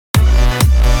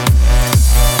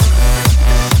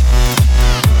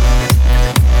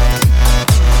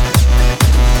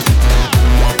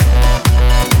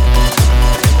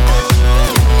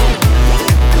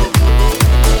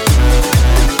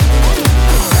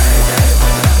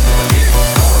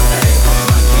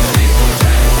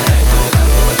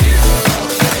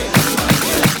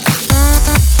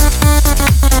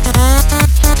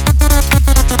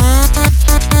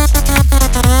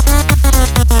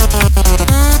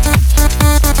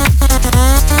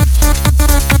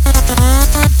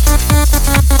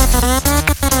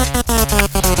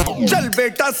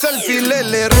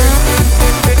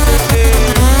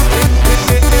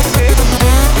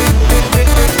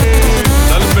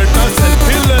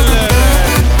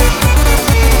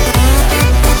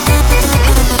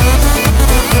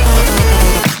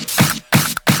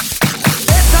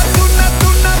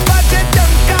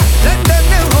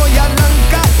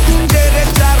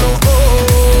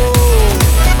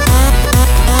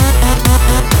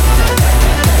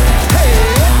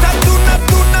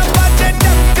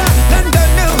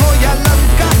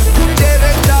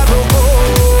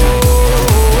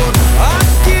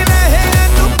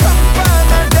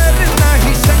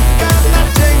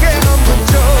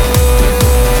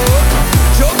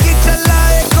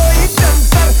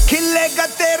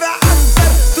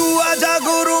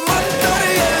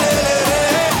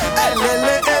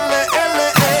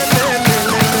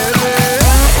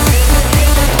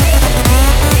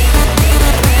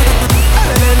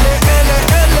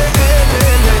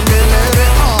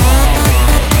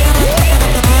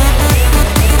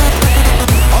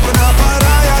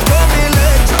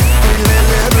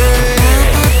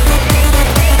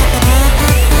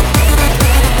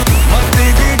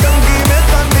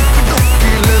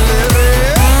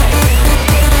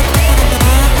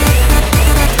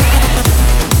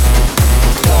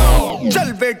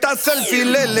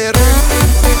ले रे।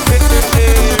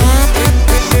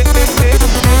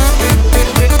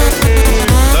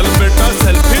 चल बेटा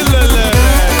सेल्फी ले ले रे।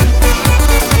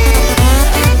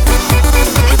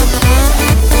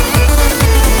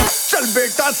 चल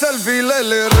बेटा सेल्फी ले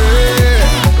ले रे।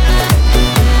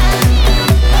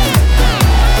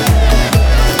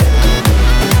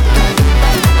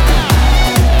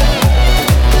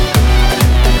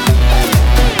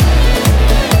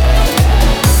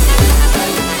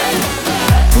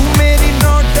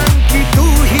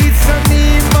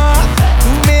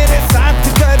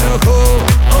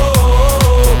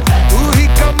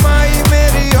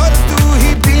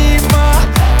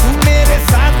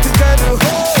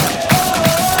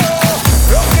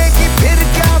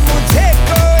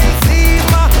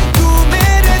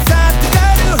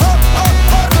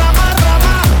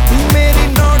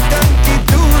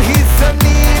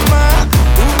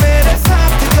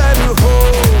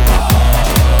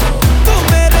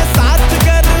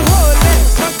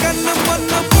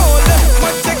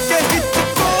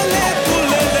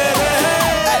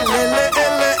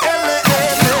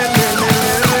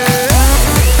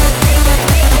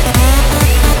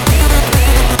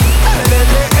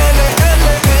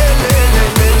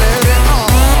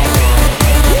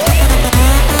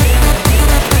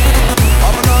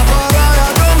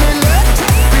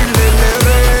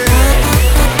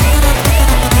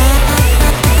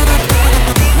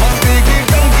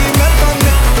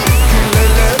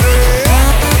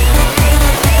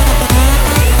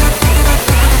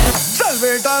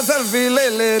 सेल्फी ले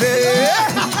ले रे।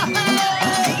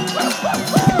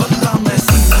 बंदा मैं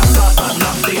सीधा साधा ना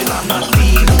तेरा ना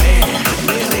तीर में,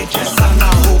 मेरे जैसा ना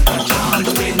होगा चांद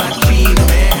पे ना चीन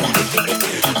में।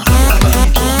 जो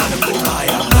मन को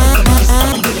आया किसका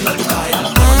दिल लगाया,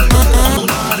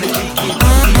 तुम्हारे जी की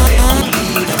बंदी में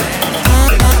लीन में।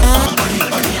 बड़ी बड़ी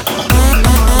कड़ी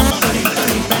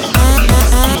कड़ी मैं मस्ती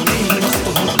में ही मस्त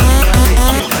हूँ, दुनिया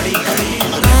देखे खड़ी खड़ी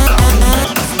रहता हूँ मैं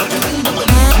बस बजरंग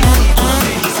बली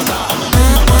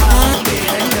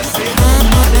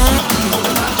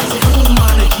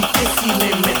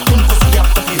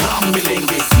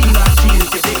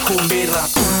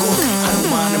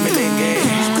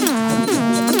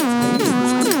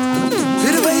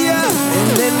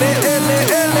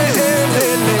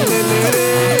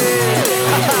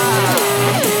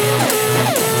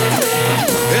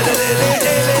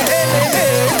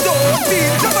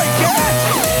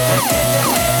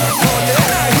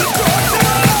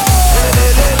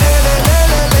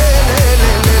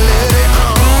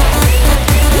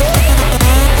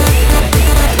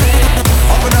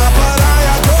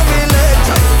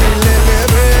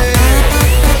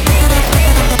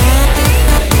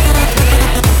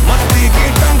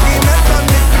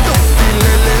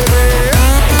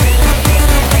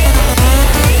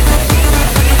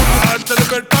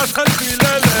Good